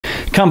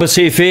Compass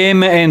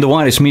FM and the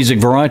widest music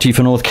variety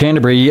for North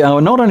Canterbury.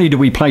 Not only do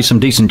we play some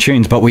decent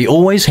tunes, but we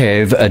always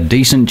have a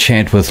decent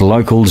chat with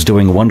locals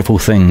doing wonderful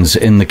things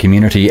in the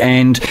community.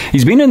 And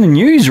he's been in the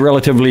news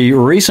relatively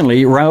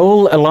recently,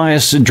 Raul,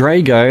 Elias,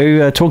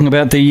 Drago, talking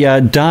about the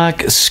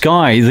Dark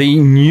Sky, the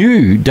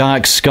new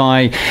Dark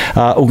Sky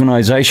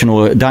organisation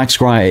or Dark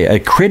Sky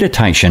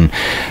accreditation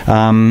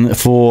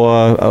for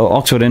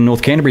Oxford and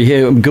North Canterbury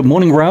here. Good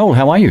morning, Raul.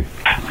 How are you?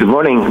 Good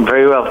morning.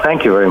 Very well.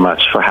 Thank you very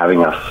much for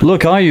having us.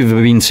 Look,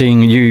 I've been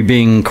seeing you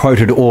being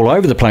quoted all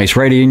over the place,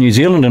 Radio New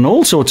Zealand and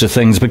all sorts of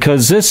things,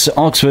 because this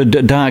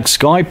Oxford Dark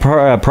Sky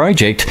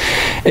project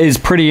is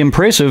pretty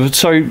impressive.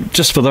 So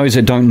just for those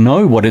that don't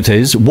know what it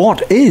is,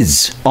 what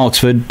is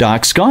Oxford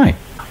Dark Sky?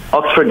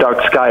 Oxford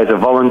Dark Sky is a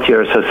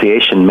volunteer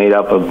association made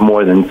up of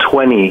more than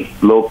 20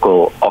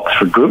 local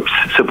Oxford groups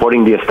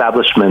supporting the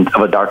establishment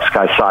of a dark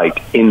sky site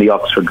in the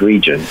Oxford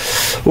region.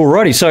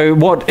 Alrighty, so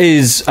what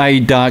is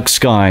a dark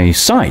sky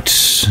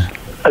site?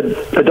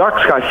 A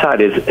dark sky site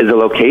is a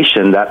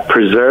location that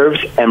preserves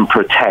and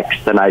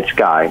protects the night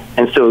sky.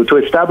 And so to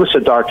establish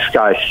a dark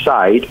sky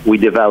site, we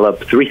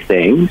develop three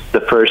things. The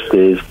first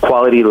is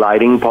quality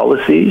lighting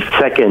policies.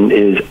 Second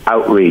is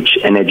outreach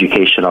and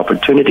education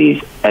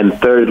opportunities. And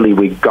thirdly,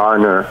 we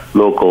garner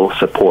local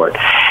support.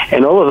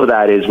 And all of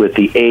that is with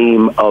the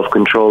aim of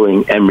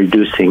controlling and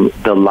reducing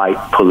the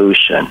light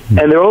pollution.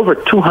 And there are over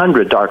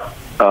 200 dark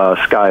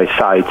sky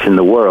sites in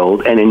the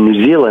world, and in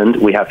New Zealand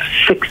we have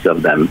 6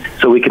 of them,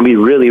 so we can be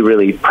really,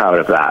 really proud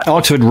of that.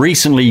 Oxford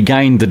recently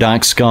gained the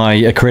Dark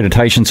Sky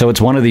accreditation, so it's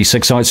one of these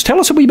 6 sites.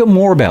 Tell us a wee bit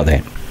more about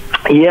that.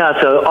 Yeah,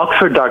 so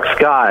Oxford Dark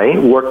Sky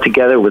worked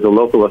together with the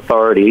local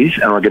authorities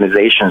and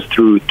organizations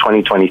through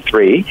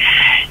 2023,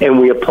 and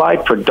we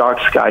applied for dark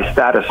sky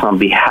status on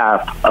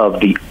behalf of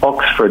the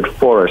Oxford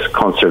Forest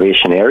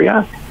Conservation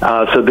Area.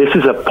 So this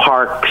is a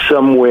park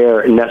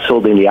somewhere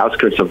nestled in the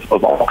outskirts of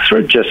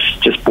Oxford,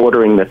 just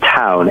bordering the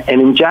town.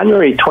 And in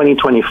January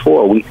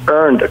 2024, we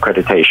earned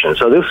accreditation.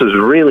 So this was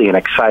really an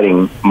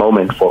exciting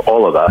moment for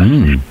all of us.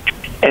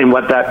 And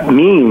what that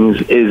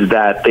means is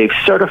that they've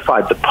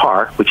certified the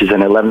park, which is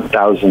an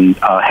 11,000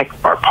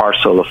 hectare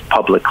parcel of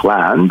public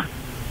land,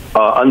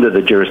 under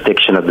the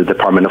jurisdiction of the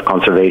Department of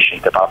Conservation,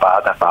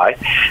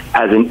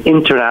 as an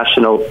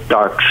international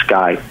dark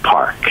sky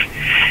park.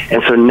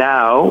 And so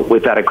now,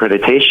 with that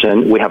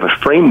accreditation, we have a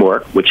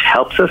framework which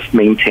helps us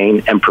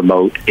maintain and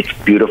promote its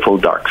beautiful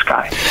dark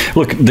sky.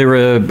 Look, there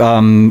are,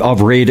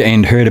 I've read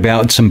and heard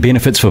about some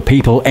benefits for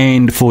people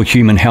and for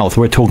human health.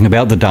 We're talking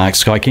about the dark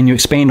sky. Can you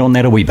expand on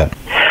that a wee bit?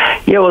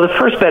 Yeah, well, the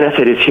first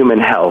benefit is human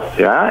health,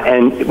 yeah?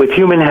 And with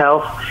human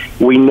health,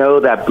 we know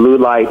that blue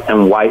light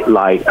and white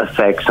light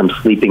affect some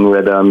sleeping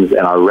rhythms,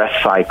 and our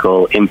rest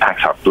cycle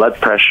impacts our blood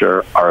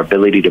pressure, our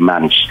ability to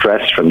manage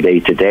stress from day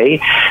to day.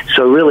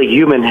 So really,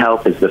 human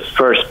health is the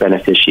first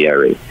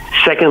beneficiary.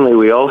 Secondly,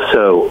 we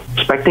also,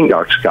 respecting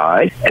dark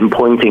sky and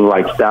pointing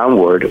lights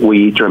downward,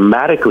 we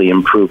dramatically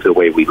improve the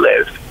way we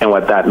live. And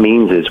what that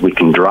means is we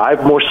can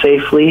drive more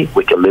safely,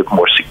 we can live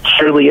more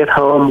securely at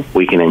home,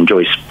 we can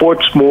enjoy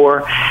sports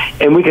more,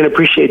 and we can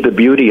appreciate the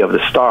beauty of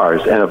the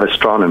stars and of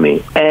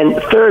astronomy. And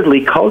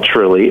thirdly,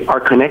 culturally, our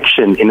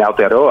connection in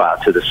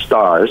Aotearoa to the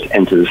stars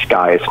and to the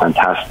sky is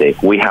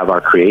fantastic. We have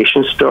our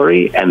creation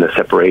story and the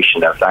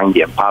separation of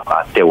Rangi and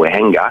Papa, Te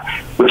Wehenga,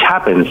 which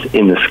happens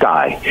in the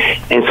sky.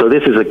 And so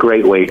this is a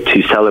great way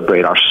to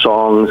celebrate our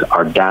songs,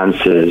 our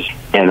dances,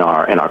 and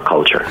our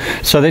culture.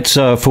 So that's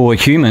for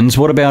humans.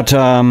 What about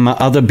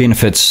other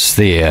benefits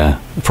there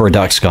for a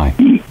dark sky?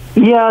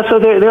 Yeah, so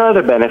there are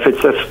other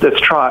benefits.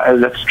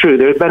 That's true.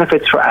 There are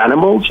benefits for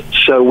animals.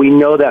 So we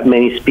know that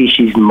many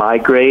species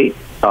migrate,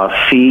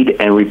 feed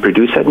and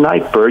reproduce at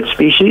night, bird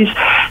species,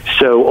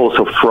 so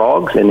also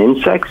frogs and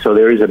insects. So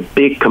there is a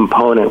big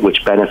component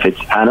which benefits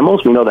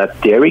animals. We know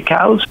that dairy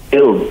cows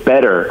build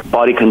better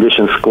body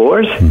condition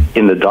scores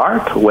in the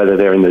dark, whether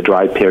they're in the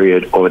dry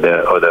period or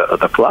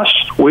the flush.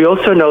 We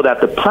also know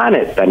that the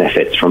planet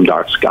benefits from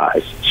dark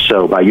skies.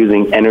 So by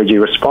using energy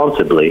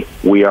responsibly,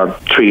 we are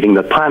treating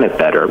the planet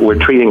better. We're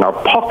treating our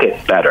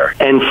pocket better.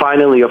 And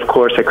finally, of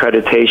course,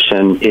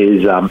 accreditation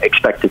is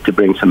expected to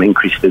bring some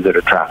increased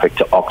visitor traffic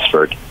to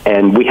Oxford.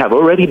 And we have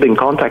already been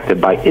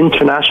contacted by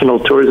international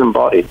tourism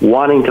bodies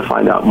wanting to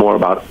find out more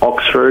about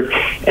Oxford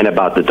and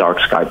about the Dark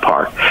Sky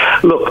Park.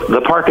 Look,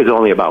 the park is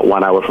only about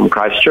 1 hour from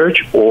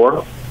Christchurch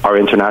or our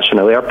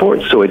international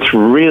airport, so it's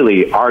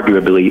really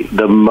arguably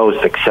the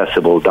most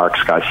accessible dark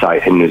sky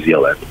site in New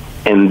Zealand.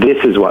 And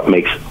this is what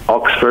makes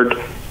Oxford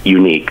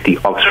unique, the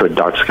Oxford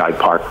Dark Sky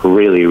Park,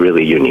 really,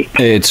 really unique.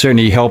 It's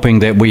certainly helping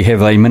that we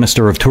have a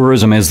Minister of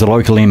Tourism as the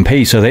local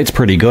MP, so that's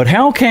pretty good.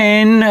 How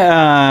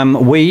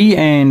can we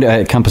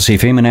and Compass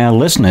FM and our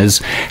listeners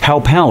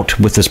help out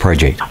with this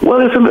project? Well,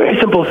 there's some very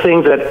simple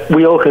things that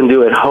we all can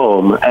do at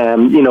home.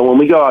 You know, when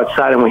we go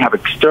outside and we have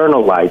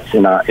external lights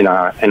in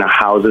our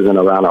houses and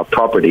around our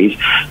properties,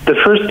 the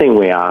first thing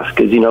we ask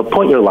is,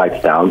 point your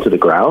lights down to the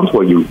ground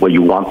where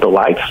you want the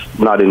lights,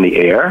 not in the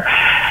air.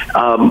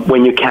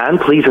 When you can,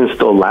 please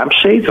install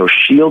lampshades or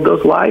shield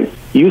those lights.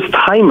 Use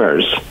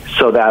timers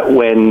so that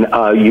when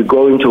you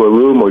go into a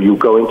room or you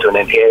go into an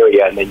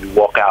area and then you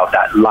walk out,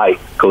 that light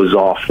goes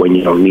off when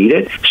you don't need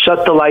it.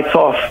 Shut the lights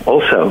off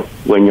also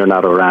when you're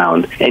not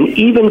around. And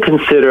even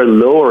consider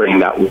lowering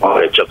that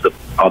wattage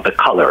of the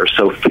color.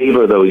 So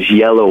favor those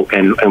yellow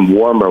and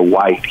warmer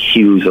white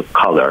hues of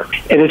color.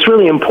 And it's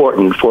really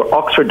important for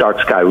Oxford Dark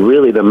Sky.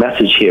 Really, the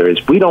message here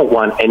is we don't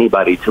want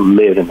anybody to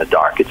live in the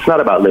dark. It's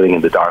not about living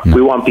in the dark.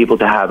 We want people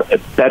to have a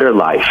better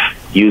life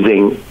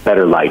using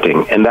better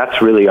lighting. And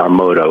that's really our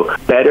motto.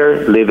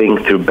 Better living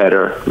through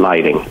better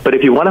lighting. But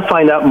if you want to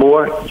find out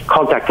more,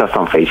 contact us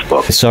on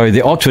Facebook. So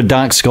the Oxford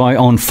Dark Sky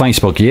on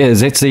Facebook. Yeah,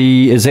 is that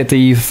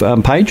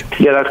the page?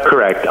 Yeah, that's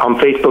correct. On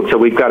Facebook, so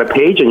we've got a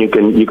page, and you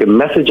can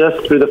message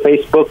us through the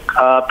Facebook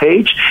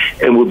page,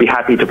 and we'll be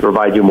happy to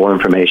provide you more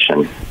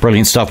information.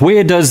 Brilliant stuff.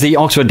 Where does the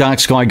Oxford Dark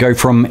Sky go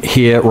from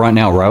here right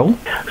now, Raul?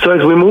 So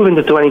as we move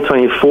into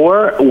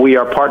 2024, we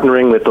are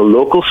partnering with the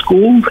local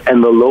schools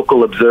and the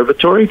local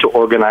observatory to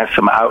organize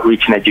some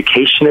outreach and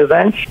education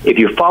events. If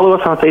you follow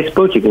us on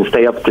Facebook, you can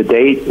stay up to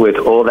date with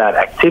all that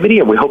activity,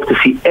 and we hope to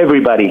see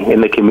everybody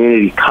in the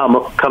community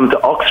come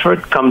to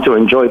Oxford, come to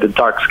enjoy the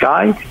dark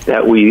sky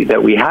that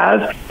we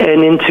have.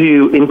 And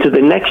into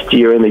the next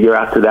year and the year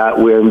after that,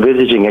 we're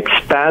envisaging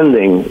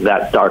expanding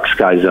that dark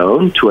sky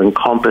zone to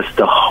encompass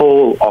the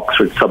whole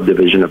Oxford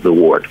subdivision of the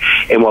ward.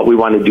 And what we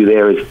want to do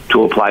there is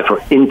to apply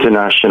for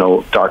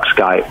international dark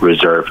sky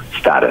reserve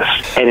status.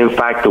 And in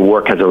fact, the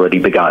work has already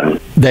begun.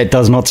 That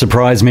does not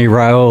surprise me,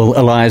 Raul.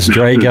 Elias,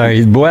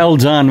 Drago. Well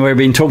done. We've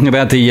been talking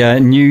about the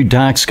new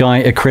dark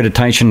sky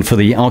accreditation for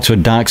the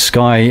Oxford Dark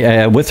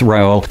Sky with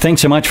Raul.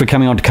 Thanks so much for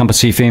coming on to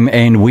Compass FM,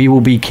 and we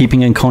will be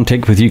keeping in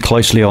contact with you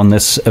closely on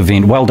this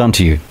event. Well done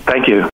to you. Thank you.